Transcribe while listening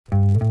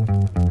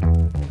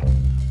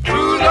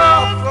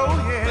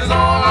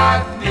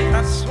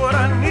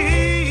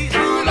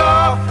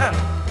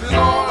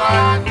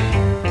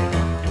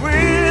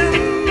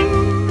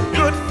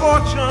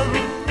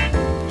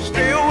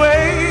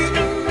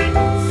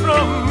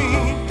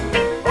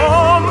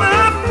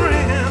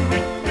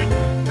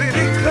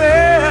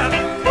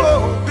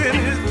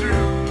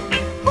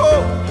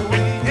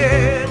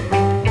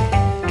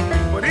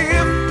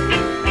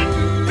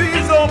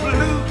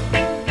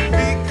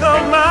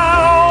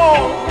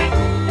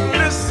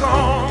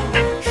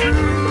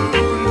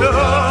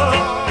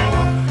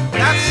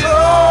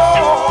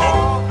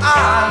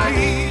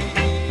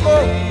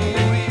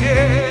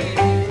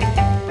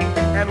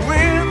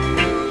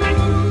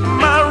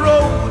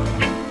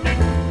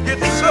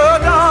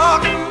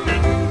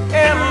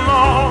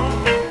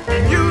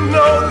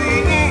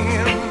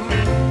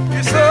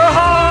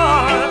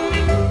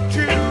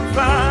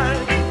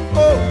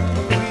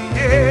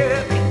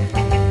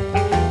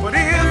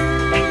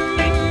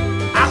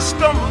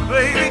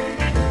baby.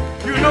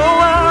 You know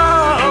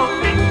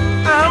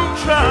I'm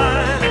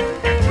trying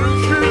to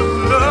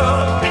true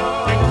love.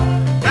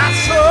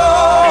 That's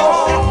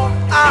all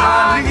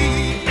I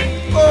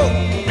need. Oh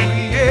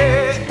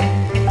yeah.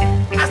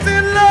 I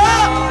said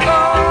love.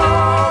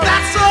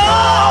 That's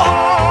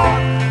all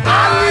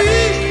I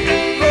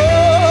need.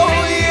 Oh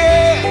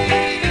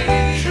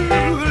yeah.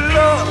 True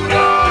love.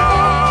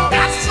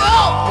 That's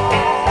all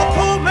a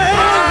poor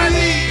man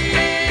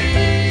needs.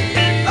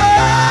 Oh,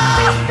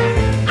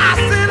 I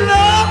said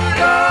love.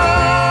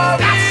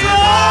 That's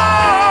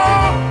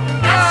all.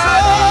 That's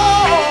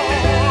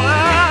all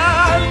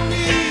I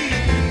need.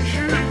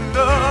 True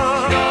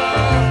love.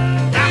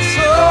 That's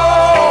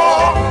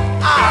all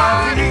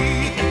I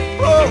need.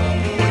 Oh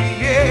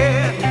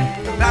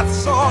yeah.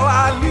 That's all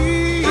I need.